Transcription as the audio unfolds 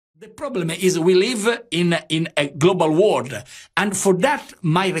The problem is we live in a global world, and for that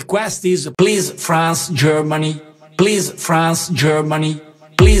my request is please France, Germany, please France, Germany,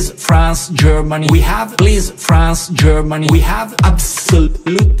 please France, Germany. We have please France, Germany. We have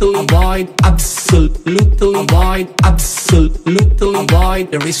absolutely avoid, absolutely avoid, absolutely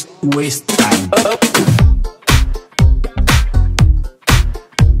avoid the risk to waste time.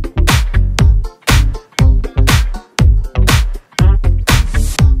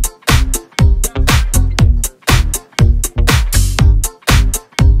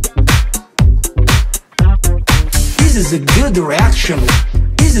 This is a good reaction.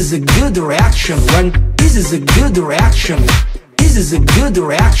 This is a good reaction when this is a good reaction. This is a good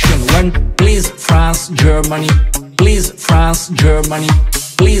reaction when please France, Germany, please France, Germany,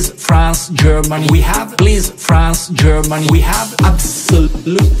 please France, Germany. We have please France, Germany. We have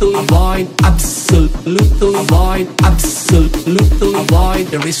absolutely avoid, absolutely avoid, absolutely avoid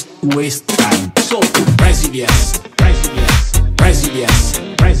the risk to waste time. So resilience, resilience, resilience,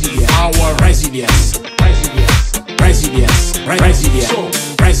 resilience, our resilience, resilience, resilience, resilience, so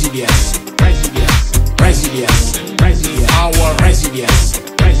resilience, resilience, resilience, resilience, our resilience,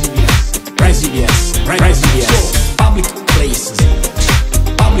 resilience, resilience, resilience, so public places,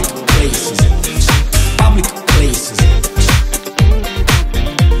 public places, public places.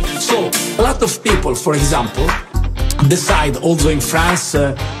 So a lot of people, for example, decide also in France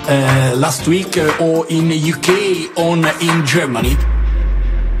last week or in the UK or in Germany.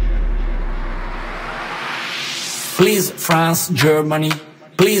 Please France, Germany,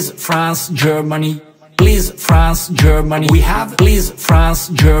 please France, Germany, please France, Germany. We have please France,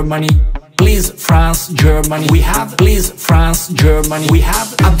 Germany, please France, Germany. We have please France, Germany. We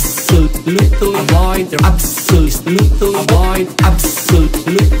have absolutely avoid, absolutely avoid,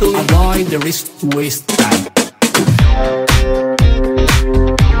 absolutely avoid the risk to waste time.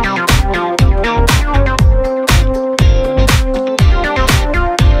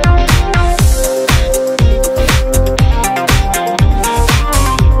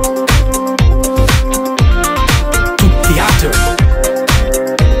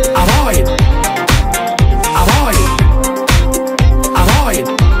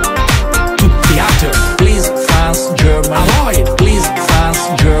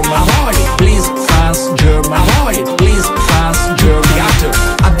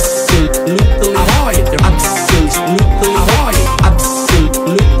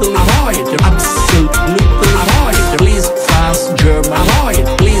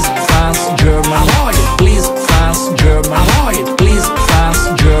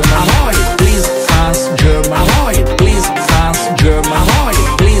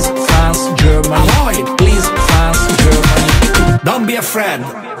 Don't be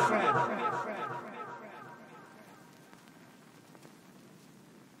afraid.